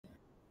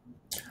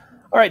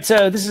All right,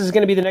 so this is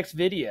going to be the next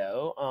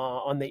video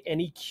on the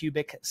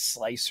Anycubic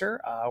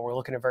slicer. We're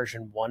looking at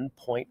version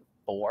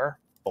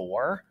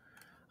 1.44.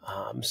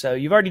 So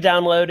you've already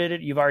downloaded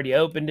it, you've already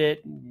opened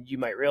it. You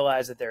might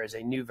realize that there is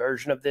a new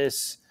version of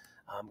this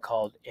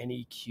called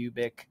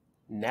Anycubic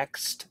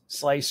Next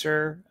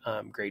Slicer.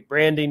 Great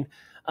branding.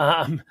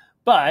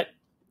 But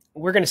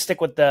we're going to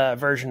stick with the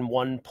version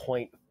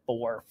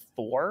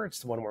 1.44. It's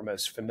the one we're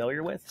most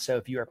familiar with. So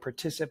if you are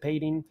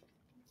participating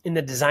in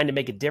the Design to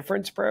Make a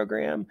Difference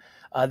program,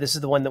 this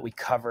is the one that we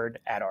covered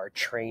at our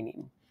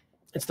training.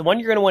 It's the one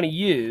you're going to want to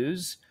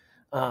use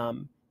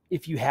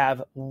if you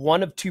have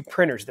one of two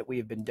printers that we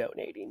have been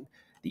donating.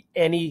 The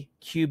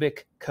Anycubic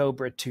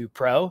Cobra 2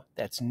 Pro,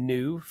 that's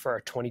new for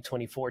our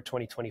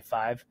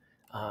 2024-2025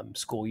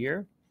 school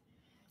year,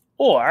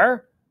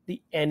 or the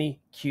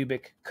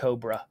Anycubic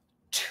Cobra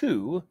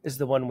 2 is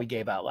the one we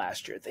gave out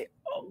last year. They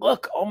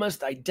look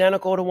almost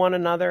identical to one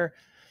another.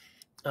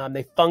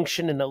 They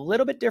function in a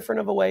little bit different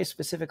of a way,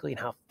 specifically in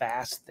how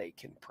fast they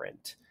can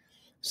print.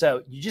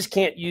 So you just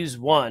can't use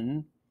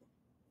one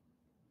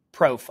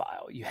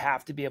profile. You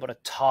have to be able to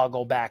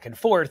toggle back and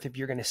forth if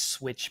you're going to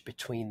switch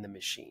between the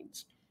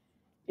machines.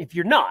 If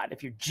you're not,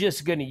 if you're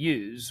just going to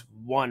use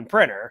one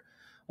printer,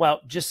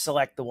 well, just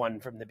select the one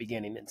from the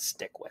beginning and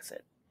stick with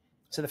it.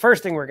 So the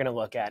first thing we're going to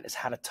look at is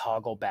how to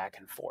toggle back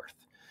and forth.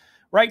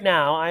 Right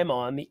now, I'm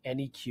on the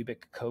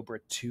Anycubic Cobra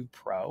 2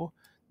 Pro.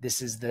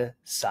 This is the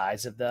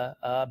size of the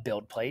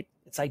build plate.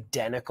 It's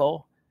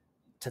identical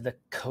to the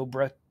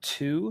Cobra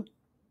 2.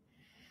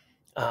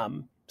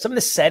 Some of the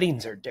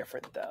settings are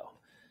different though.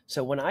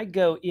 So when I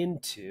go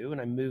into, and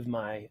I move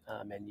my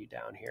menu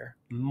down here,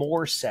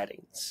 more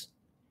settings.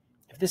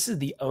 If this is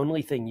the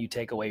only thing you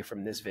take away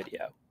from this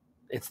video,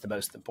 it's the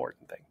most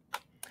important thing.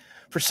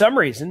 For some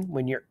reason,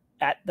 when you're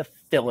at the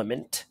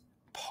filament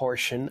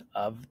portion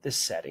of the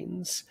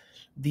settings,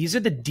 these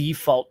are the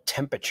default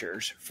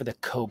temperatures for the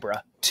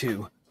Cobra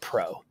 2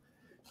 Pro,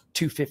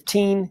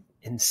 215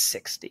 and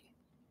 60.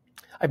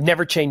 I've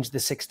never changed the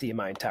 60 in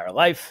my entire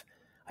life.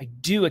 I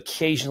do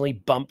occasionally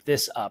bump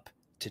this up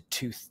to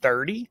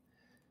 230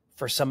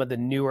 for some of the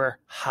newer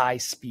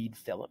high-speed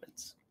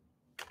filaments.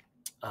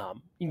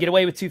 You can get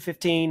away with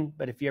 215,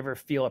 but if you ever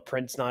feel a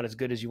print's not as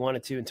good as you want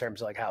it to in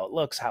terms of like how it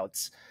looks, how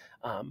it's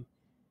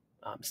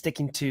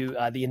sticking to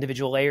the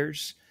individual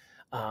layers,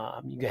 you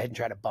can go ahead and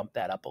try to bump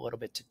that up a little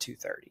bit to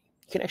 230.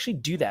 You can actually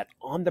do that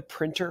on the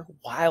printer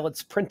while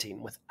it's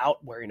printing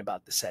without worrying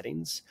about the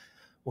settings.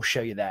 We'll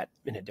show you that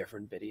in a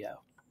different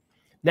video.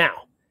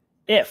 Now,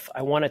 if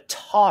I want to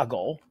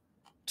toggle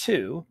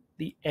to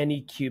the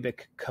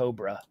Anycubic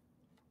Cobra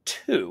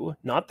 2,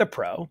 not the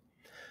Pro,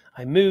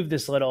 I move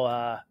this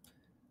little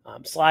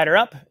slider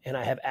up and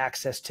I have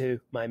access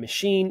to my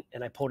machine,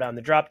 and I pull down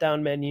the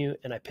drop-down menu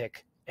and I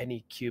pick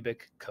Anycubic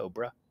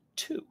Cobra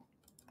 2.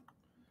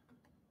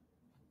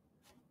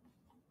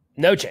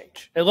 No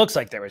change. It looks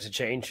like there was a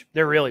change.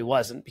 There really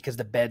wasn't because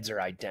the beds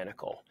are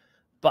identical.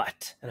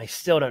 But, and I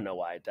still don't know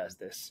why it does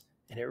this,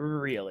 and it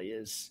really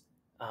is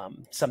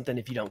something,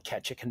 if you don't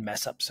catch it, can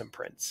mess up some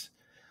prints.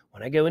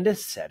 When I go into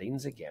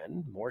settings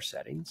again, more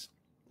settings,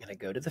 and I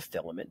go to the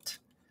filament,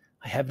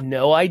 I have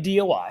no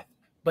idea why,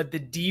 but the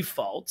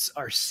defaults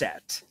are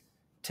set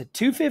to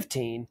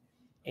 215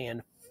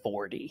 and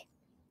 40.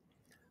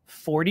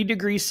 40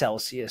 degrees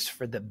Celsius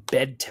for the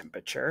bed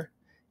temperature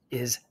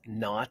is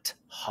not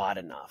hot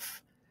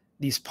enough.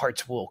 These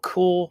parts will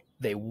cool,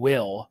 they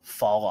will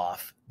fall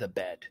off the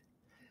bed.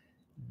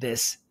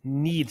 This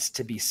needs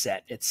to be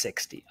set at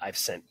 60. I've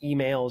sent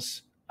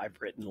emails,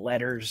 I've written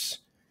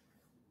letters.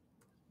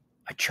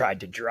 I tried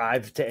to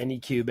drive to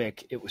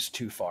Anycubic, it was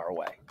too far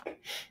away.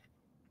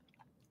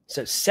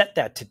 So set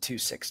that to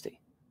 260.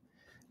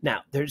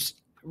 Now, there's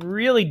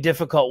really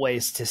difficult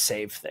ways to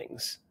save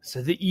things.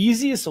 So the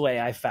easiest way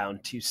I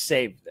found to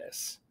save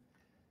this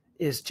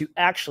is to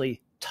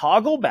actually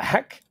toggle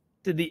back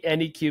to the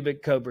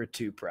Anycubic Cobra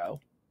 2 Pro.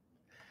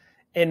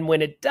 And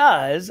when it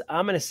does,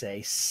 I'm going to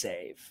say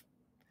save.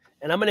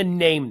 And I'm going to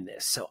name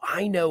this so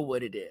I know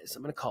what it is.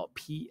 I'm going to call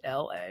it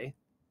PLA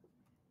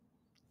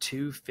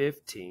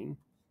 215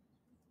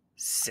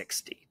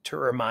 60 to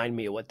remind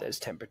me of what those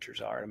temperatures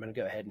are. And I'm going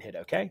to go ahead and hit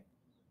OK.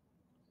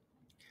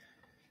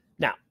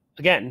 Now,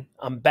 again,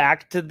 I'm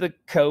back to the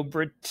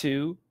Cobra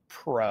 2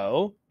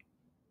 Pro.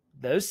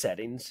 Those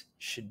settings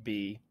should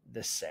be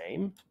the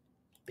same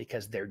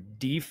because their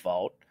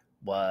default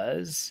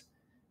was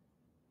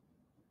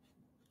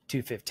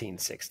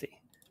 215/60.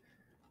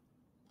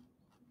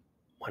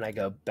 When I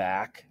go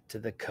back to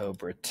the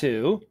Cobra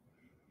 2,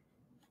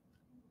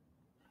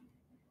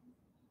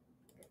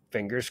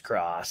 fingers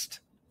crossed,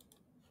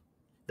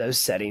 those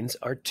settings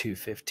are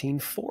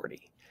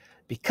 215/40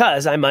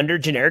 because I'm under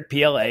generic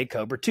PLA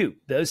Cobra 2.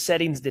 Those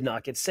settings did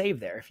not get saved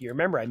there. If you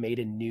remember, I made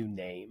a new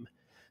name.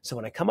 So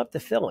when I come up to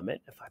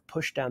filament, if I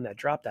push down that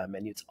drop-down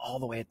menu, it's all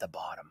the way at the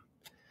bottom.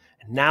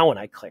 And now when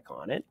I click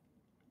on it,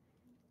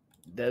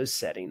 those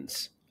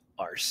settings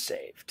are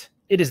saved.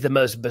 It is the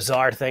most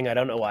bizarre thing. I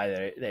don't know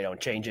why they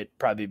don't change it,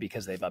 probably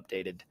because they've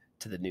updated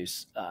to the new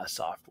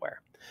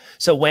software.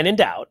 So when in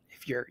doubt,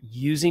 if you're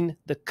using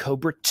the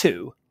Cobra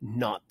 2,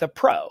 not the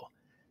Pro,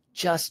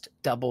 just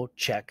double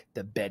check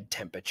the bed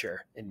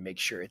temperature and make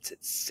sure it's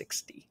at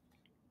 60.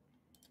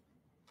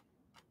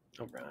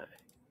 All right.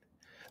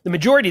 The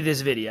majority of this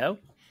video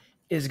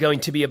is going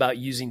to be about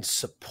using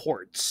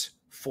supports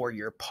for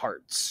your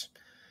parts.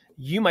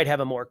 You might have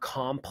a more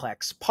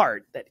complex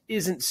part that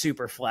isn't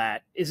super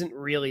flat, isn't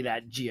really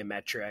that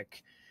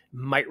geometric,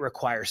 might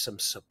require some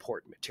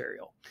support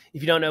material.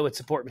 If you don't know what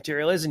support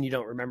material is and you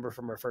don't remember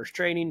from our first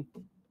training,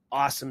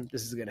 awesome.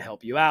 This is going to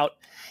help you out.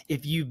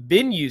 If you've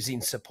been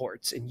using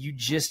supports and you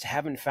just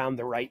haven't found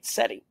the right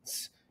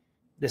settings,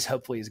 this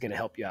hopefully is going to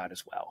help you out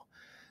as well.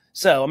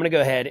 So I'm going to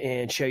go ahead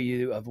and show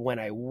you of when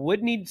I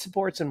would need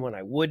supports and when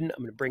I wouldn't. I'm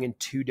going to bring in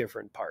two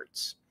different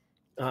parts.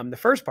 The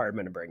first part I'm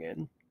going to bring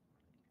in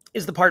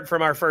is the part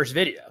from our first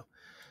video.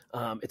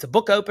 It's a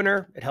book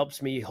opener. It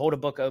helps me hold a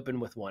book open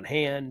with one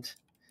hand.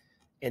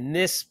 And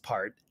this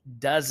part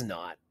does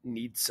not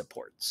need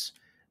supports.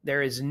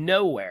 There is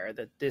nowhere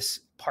that this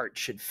part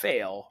should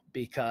fail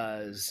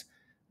because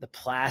the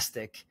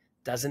plastic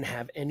doesn't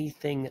have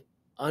anything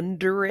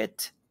under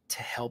it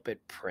to help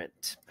it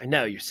print. I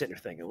know you're sitting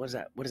there thinking, what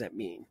does that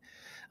mean?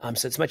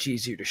 So it's much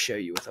easier to show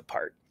you with a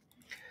part.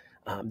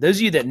 Those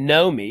of you that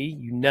know me,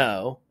 you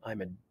know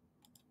I'm a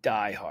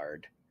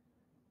diehard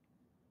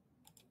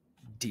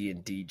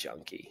D&D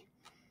junkie.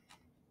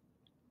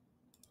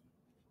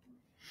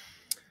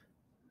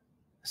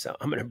 So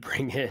I'm going to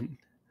bring in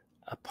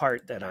a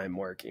part that I'm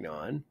working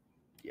on.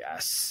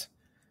 Yes.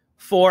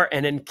 For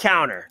an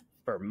encounter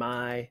for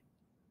my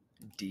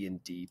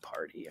D&D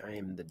party. I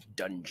am the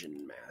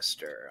dungeon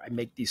master. I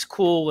make these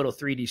cool little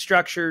 3D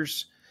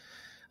structures,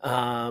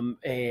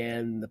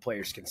 and the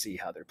players can see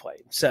how they're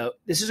playing. So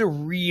this is a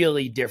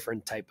really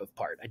different type of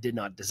part. I did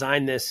not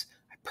design this.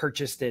 I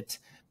purchased it,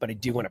 but I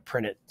do want to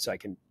print it so I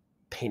can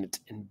paint it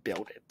and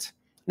build it.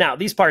 Now,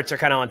 these parts are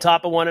kind of on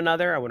top of one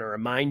another. I want to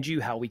remind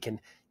you how we can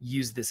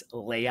use this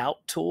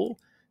layout tool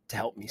to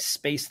help me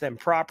space them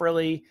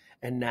properly.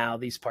 And now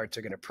these parts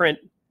are going to print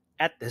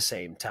at the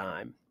same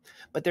time.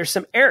 But there's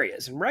some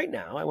areas, and right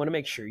now I want to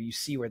make sure you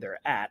see where they're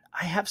at.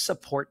 I have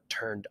support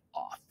turned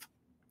off.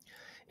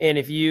 And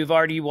if you've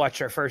already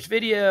watched our first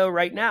video,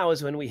 right now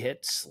is when we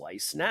hit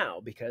slice now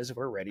because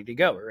we're ready to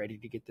go. We're ready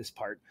to get this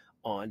part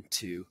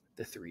onto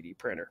the 3D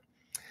printer.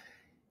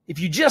 If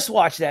you just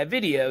watched that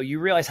video, you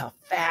realize how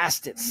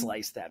fast it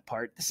sliced that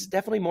part. This is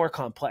definitely more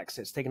complex.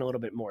 It's taking a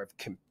little bit more of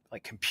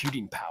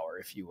computing power,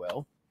 if you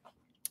will.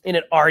 And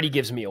it already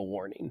gives me a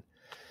warning.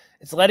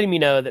 It's letting me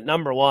know that,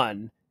 number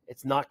one,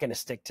 it's not going to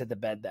stick to the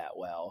bed that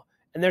well.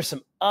 And there's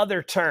some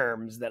other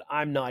terms that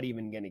I'm not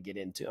even going to get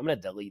into. I'm going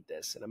to delete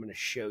this and I'm going to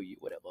show you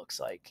what it looks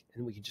like.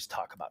 And we can just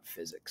talk about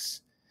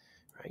physics,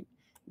 right?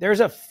 There's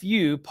a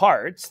few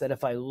parts that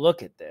if I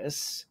look at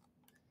this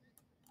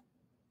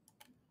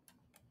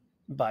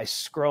by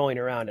scrolling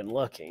around and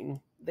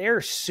looking,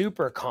 they're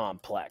super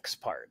complex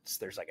parts.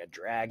 There's like a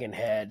dragon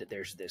head.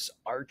 There's this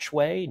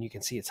archway, and you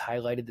can see it's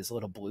highlighted. This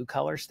little blue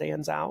color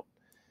stands out,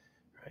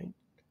 right?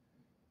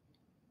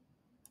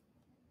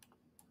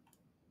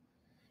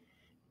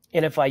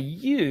 And if I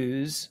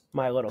use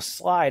my little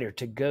slider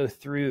to go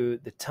through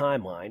the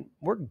timeline,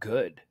 we're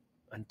good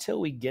until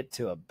we get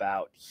to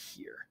about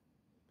here.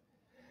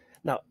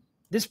 Now,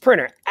 this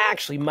printer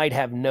actually might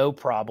have no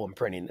problem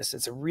printing this.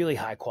 It's a really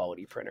high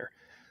quality printer.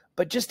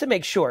 But just to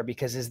make sure,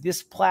 because as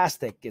this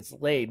plastic gets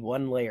laid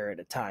one layer at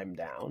a time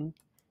down,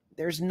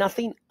 there's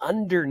nothing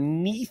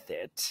underneath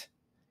it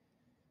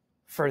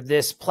for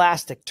this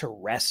plastic to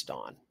rest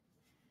on.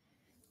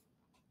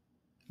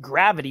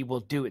 Gravity will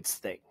do its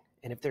thing.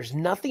 And if there's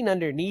nothing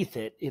underneath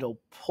it, it'll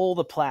pull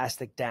the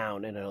plastic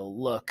down and it'll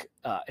look,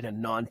 in a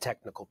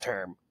non-technical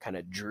term, kind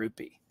of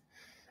droopy,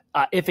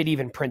 if it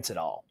even prints at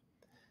all.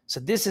 So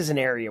this is an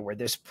area where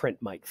this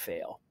print might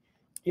fail.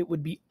 It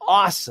would be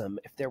awesome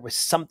if there was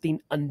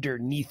something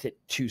underneath it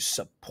to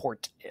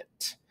support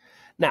it.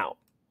 Now,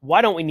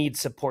 why don't we need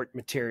support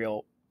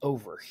material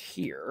over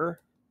here?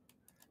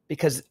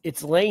 Because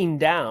it's laying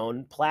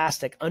down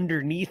plastic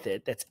underneath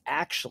it that's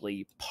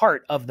actually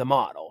part of the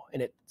model,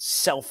 and it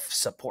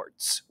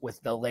self-supports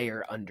with the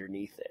layer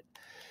underneath it.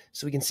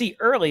 So we can see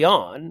early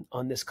on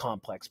this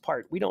complex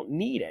part, we don't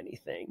need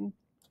anything.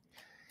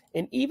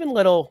 And even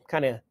little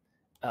kind of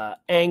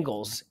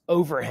angles,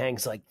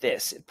 overhangs like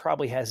this, it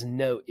probably has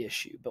no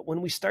issue. But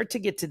when we start to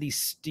get to these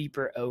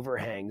steeper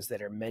overhangs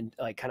that are meant,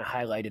 like kind of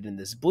highlighted in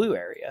this blue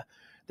area,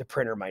 the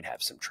printer might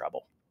have some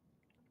trouble.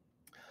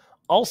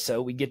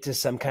 Also, we get to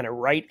some kind of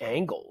right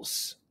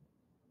angles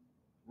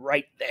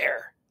right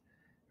there,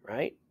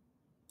 right?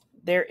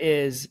 There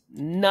is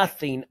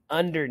nothing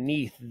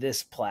underneath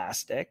this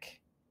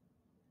plastic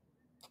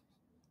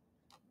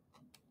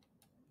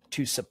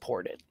to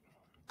support it.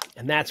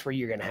 And that's where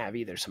you're going to have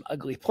either some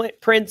ugly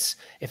prints.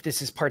 If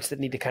this is parts that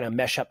need to kind of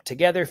mesh up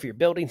together, if you're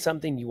building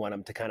something, you want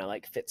them to kind of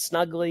like fit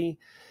snugly.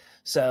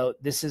 So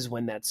this is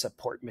when that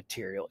support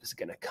material is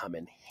going to come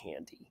in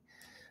handy.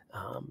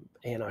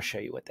 And I'll show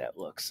you what that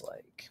looks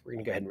like. We're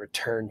going to go ahead and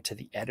return to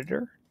the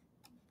editor.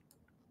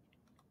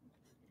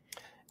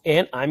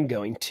 And I'm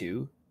going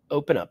to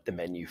open up the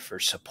menu for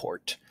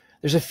support.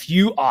 There's a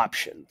few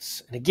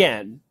options. And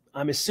again,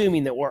 I'm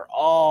assuming that we're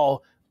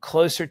all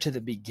closer to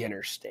the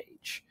beginner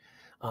stage.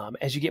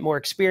 As you get more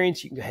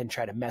experience, you can go ahead and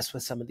try to mess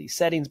with some of these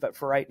settings. But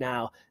for right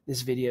now,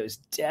 this video is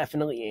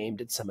definitely aimed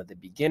at some of the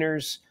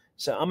beginners.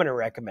 So I'm going to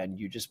recommend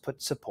you just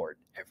put support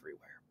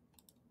everywhere.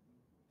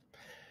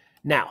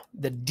 Now,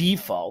 the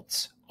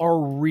defaults are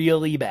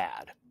really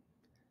bad.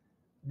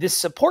 This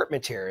support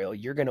material,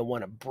 you're going to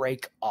want to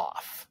break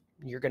off.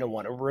 You're going to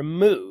want to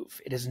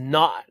remove. It is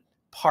not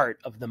part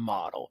of the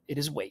model. It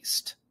is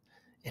waste.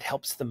 It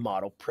helps the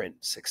model print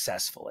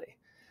successfully.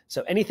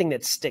 So anything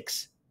that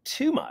sticks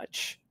too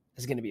much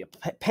is going to be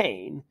a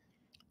pain.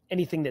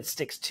 Anything that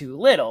sticks too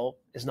little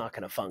is not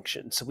going to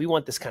function. So we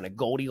want this kind of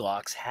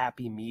Goldilocks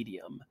happy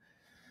medium.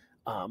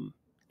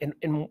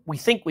 And we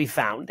think we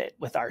found it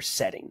with our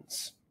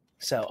settings.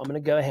 So I'm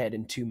going to go ahead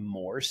into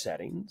more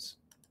settings.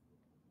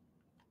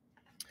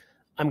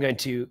 I'm going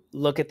to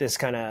look at this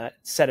kind of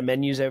set of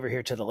menus over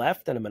here to the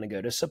left, and I'm going to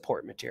go to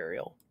support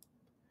material.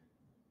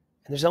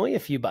 And there's only a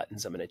few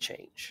buttons I'm going to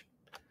change.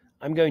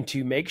 I'm going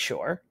to make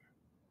sure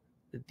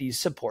that these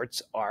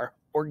supports are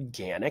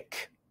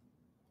organic.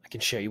 I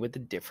can show you what the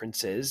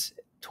difference is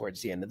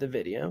towards the end of the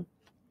video.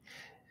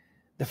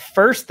 The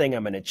first thing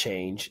I'm going to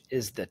change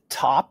is the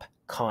top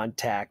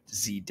contact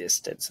Z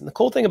distance. And the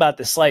cool thing about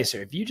this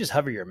slicer, if you just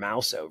hover your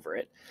mouse over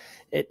it,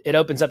 it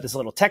opens up this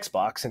little text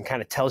box and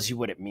kind of tells you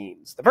what it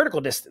means. The vertical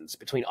distance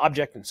between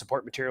object and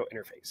support material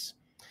interface.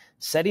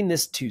 Setting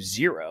this to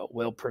 0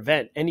 will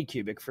prevent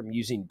Anycubic from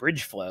using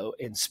bridge flow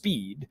and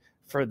speed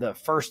for the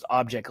first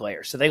object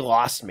layer. So they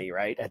lost me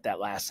right at that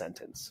last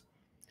sentence.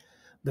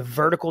 The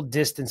vertical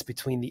distance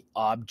between the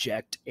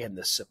object and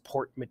the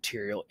support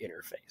material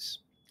interface.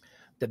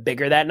 The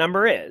bigger that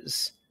number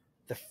is,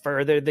 the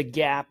further the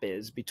gap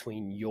is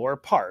between your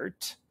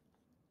part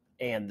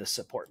and the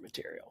support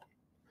material.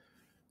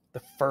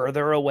 The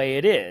further away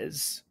it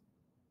is,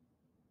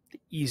 the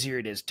easier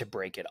it is to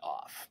break it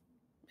off.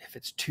 If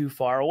it's too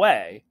far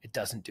away, it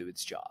doesn't do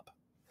its job.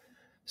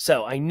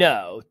 So I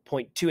know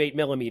 0.28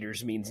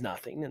 millimeters means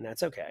nothing, and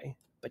that's okay.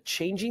 But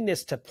changing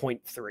this to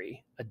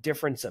 0.3, a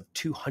difference of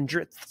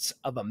 0.02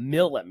 of a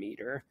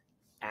millimeter,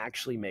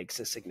 actually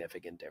makes a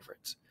significant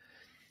difference.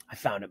 I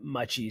found it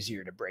much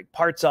easier to break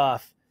parts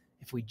off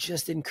if we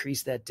just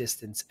increase that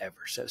distance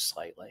ever so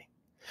slightly.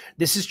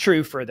 This is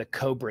true for the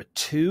Cobra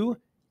 2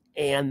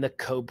 and the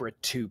Cobra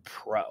 2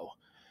 Pro.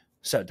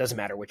 So it doesn't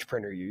matter which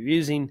printer you're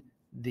using.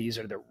 These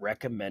are the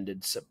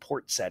recommended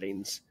support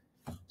settings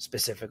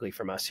specifically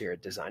from us here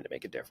at Design to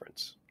Make a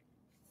Difference.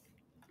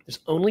 There's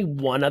only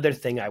one other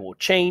thing I will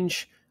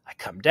change. I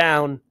come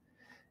down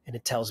and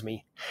it tells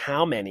me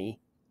how many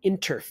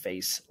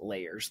interface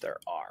layers there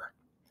are.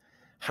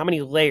 How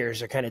many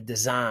layers are kind of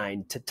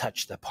designed to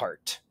touch the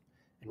part.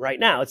 And right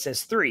now it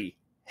says 3,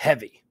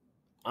 heavy.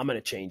 I'm going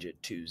to change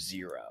it to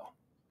 0.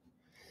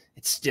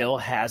 It still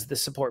has the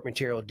support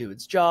material do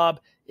its job.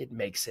 It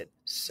makes it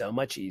so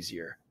much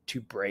easier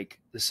to break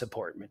the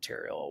support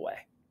material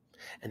away.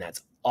 And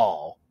that's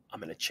all I'm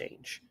going to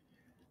change.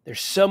 There's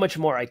so much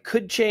more I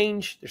could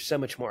change. There's so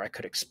much more I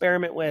could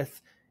experiment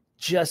with.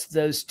 Just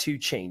those two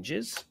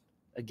changes.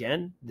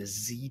 Again, the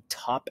Z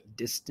top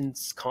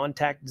distance,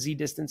 contact Z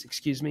distance,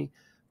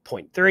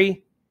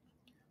 0.3,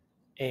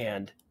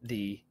 and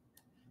the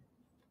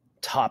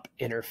top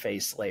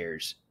interface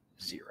layers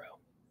 0.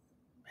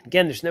 And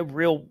again, there's no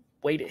real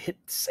way to hit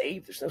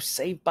save. There's no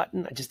save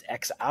button. I just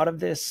X out of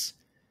this.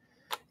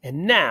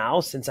 And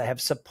now, since I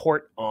have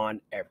support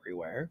on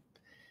everywhere,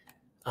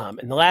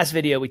 in the last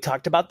video, we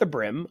talked about the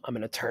brim. I'm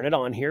going to turn it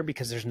on here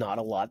because there's not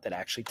a lot that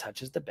actually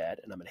touches the bed,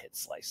 and I'm going to hit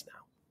slice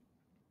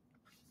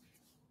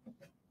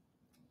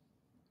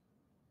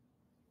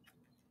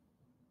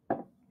now.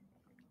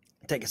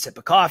 Take a sip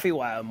of coffee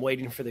while I'm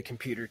waiting for the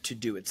computer to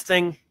do its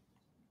thing.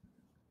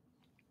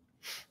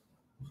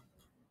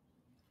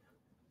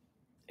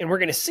 And we're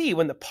going to see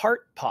when the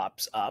part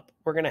pops up,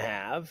 we're going to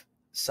have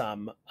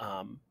some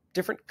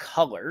different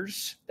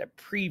colors that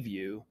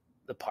preview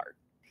the part.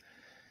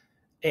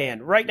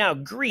 And right now,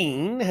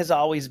 green has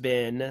always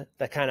been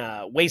the kind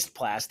of waste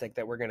plastic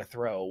that we're going to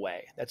throw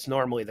away. That's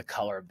normally the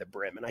color of the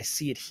brim, and I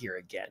see it here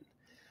again.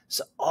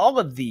 So all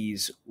of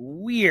these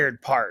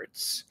weird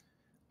parts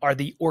are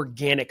the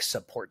organic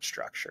support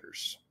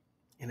structures.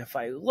 And if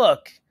I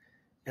look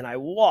and I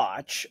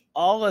watch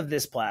all of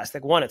this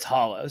plastic, one, it's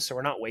hollow, so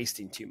we're not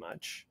wasting too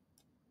much.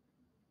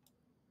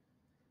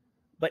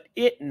 But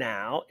it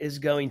now is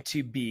going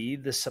to be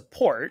the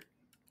support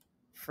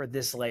for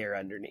this layer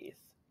underneath.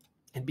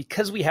 And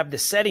because we have the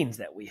settings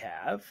that we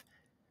have,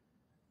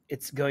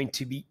 it's going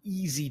to be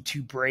easy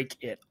to break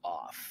it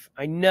off.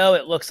 I know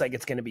it looks like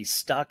it's going to be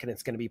stuck and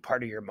it's going to be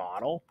part of your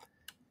model.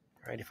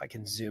 Right? If I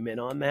can zoom in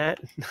on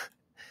that,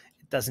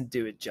 it doesn't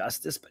do it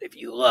justice. But if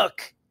you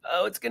look,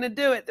 oh, it's going to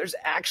do it. There's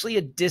actually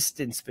a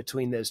distance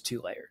between those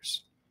two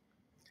layers.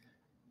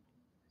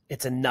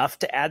 It's enough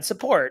to add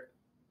support,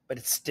 but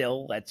it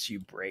still lets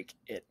you break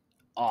it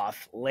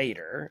off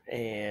later,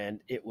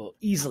 and it will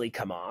easily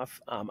come off.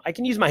 I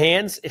can use my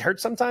hands. It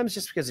hurts sometimes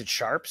just because it's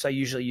sharp, so I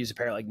usually use a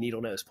pair of like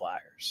needle nose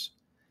pliers.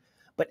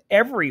 But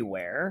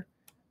everywhere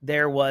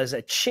there was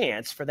a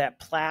chance for that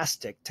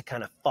plastic to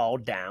kind of fall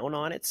down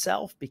on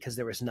itself because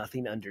there was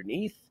nothing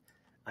underneath.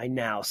 I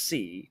now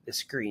see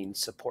this green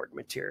support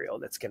material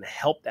that's going to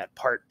help that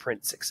part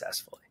print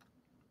successfully.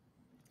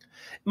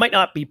 It might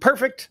not be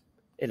perfect.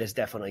 It is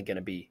definitely going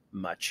to be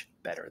much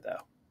better,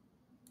 though.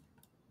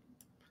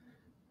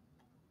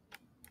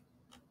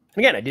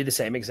 Again, I do the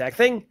same exact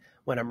thing.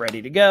 When I'm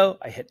ready to go,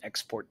 I hit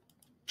export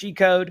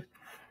G-code.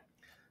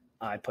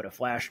 I put a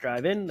flash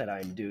drive in that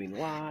I'm doing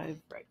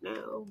live right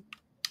now.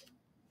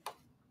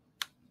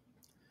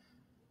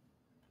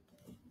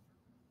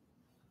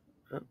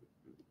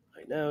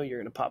 I know you're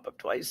going to pop up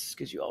twice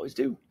because you always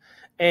do.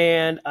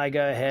 And I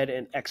go ahead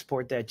and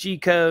export that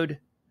G-code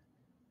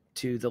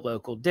to the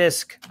local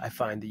disk. I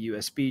find the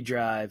USB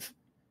drive,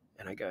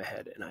 and I go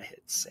ahead and I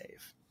hit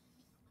save.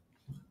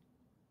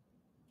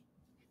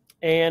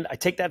 And I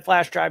take that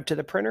flash drive to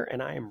the printer,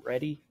 and I am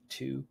ready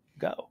to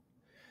go.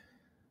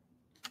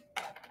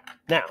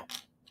 Now,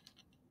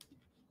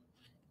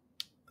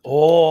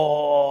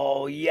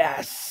 oh,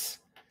 yes.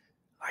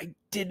 I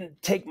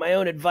didn't take my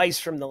own advice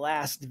from the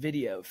last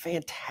video.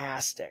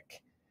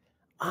 Fantastic.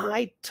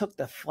 I took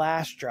the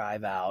flash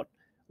drive out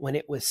when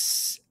it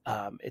was,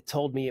 it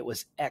told me it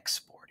was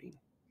exporting.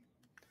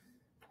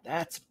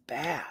 That's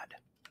bad.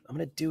 I'm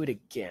going to do it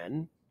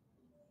again.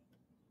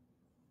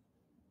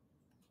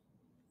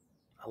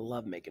 I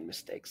love making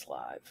mistakes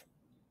live.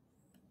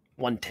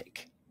 One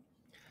take.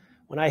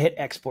 When I hit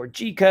export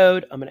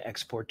G-code, I'm going to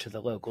export to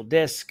the local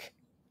disk.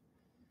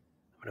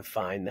 I'm going to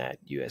find that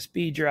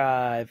USB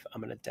drive.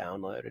 I'm going to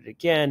download it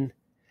again.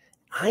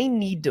 I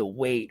need to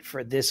wait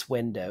for this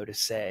window to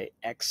say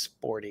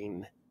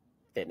exporting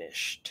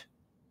finished.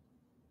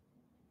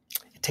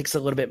 It takes a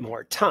little bit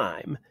more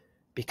time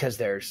because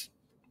there's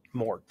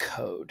more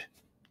code.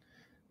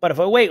 But if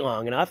I wait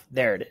long enough,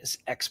 there it is,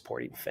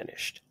 exporting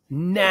finished.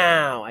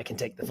 Now I can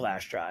take the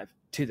flash drive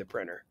to the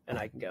printer and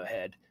I can go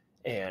ahead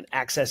and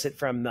access it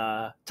from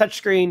the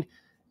touchscreen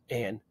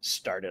and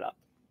start it up.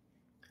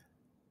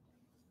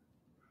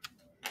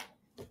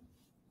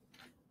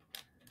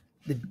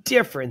 The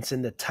difference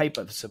in the type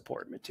of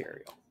support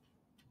material.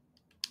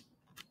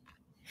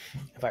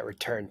 If I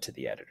return to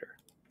the editor.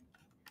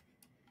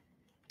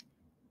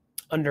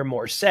 Under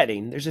more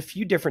setting, there's a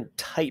few different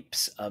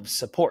types of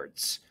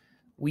supports.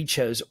 We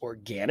chose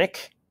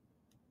organic.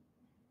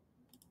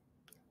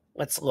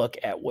 Let's look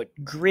at what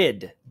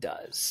grid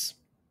does.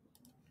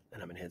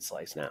 And I'm going to hit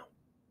slice now.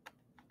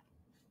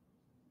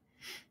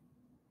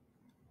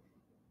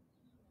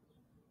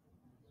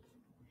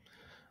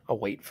 I'll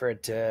wait for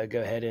it to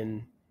go ahead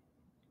and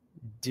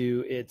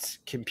do its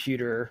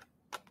computer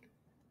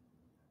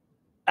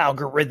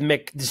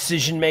algorithmic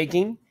decision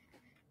making.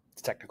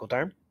 It's a technical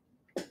term.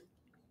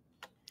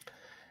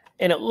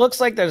 And it looks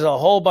like there's a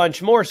whole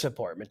bunch more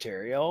support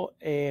material.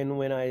 And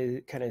when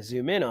I kind of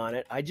zoom in on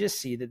it, I just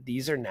see that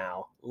these are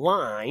now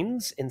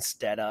lines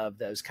instead of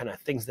those kind of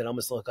things that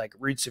almost look like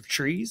roots of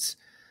trees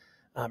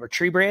or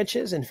tree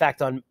branches. In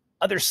fact, on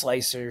other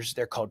slicers,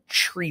 they're called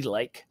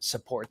tree-like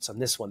supports. On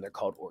this one, they're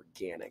called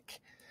organic.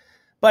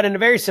 But in a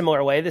very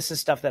similar way, this is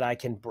stuff that I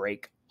can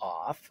break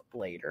off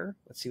later.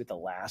 Let's see what the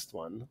last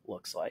one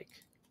looks like.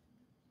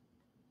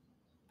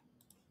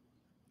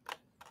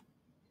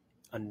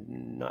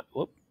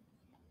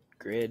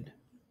 Grid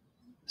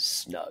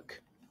snug.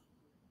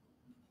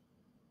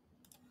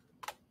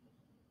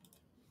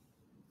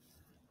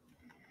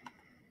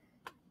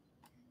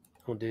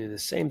 We'll do the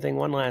same thing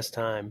one last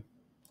time.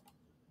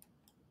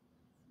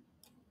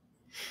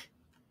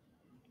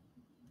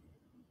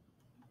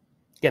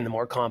 Again, the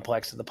more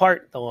complex of the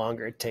part, the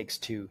longer it takes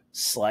to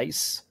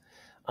slice.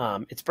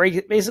 It's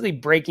basically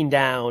breaking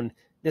down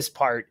this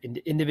part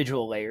into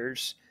individual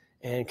layers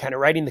and kind of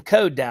writing the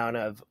code down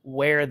of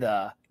where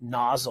the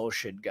nozzle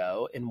should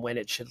go and when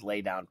it should lay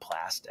down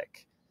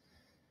plastic.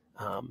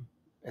 And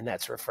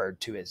that's referred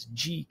to as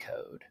G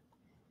code.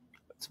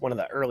 It's one of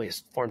the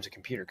earliest forms of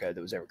computer code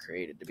that was ever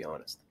created, to be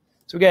honest.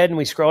 So we go ahead and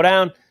we scroll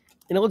down,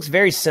 and it looks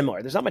very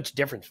similar. There's not much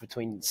difference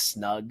between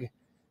snug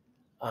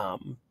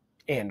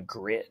and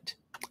grid.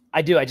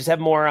 I just have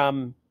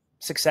more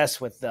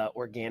success with the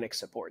organic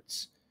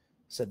supports.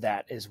 So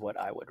that is what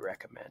I would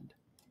recommend.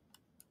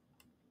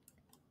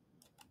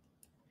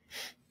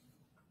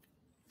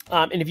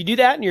 And if you do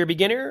that and you're a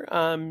beginner,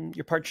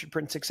 your part should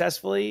print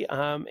successfully.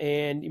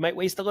 And you might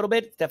waste a little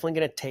bit. It's definitely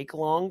going to take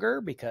longer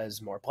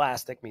because more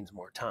plastic means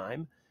more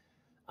time.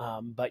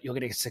 But you'll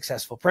get a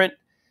successful print.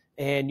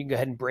 And you can go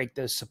ahead and break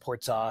those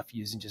supports off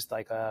using just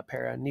like a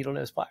pair of needle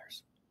nose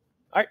pliers.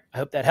 All right, I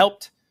hope that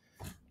helped.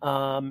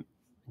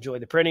 Enjoy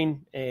the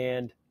printing.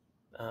 And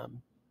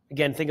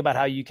again, think about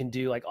how you can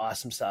do like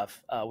awesome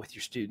stuff with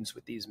your students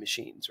with these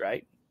machines,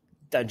 right?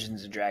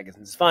 Dungeons and Dragons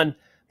is fun,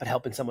 but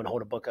helping someone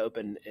hold a book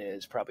open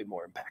is probably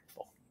more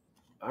impactful.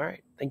 All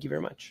right. Thank you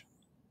very much.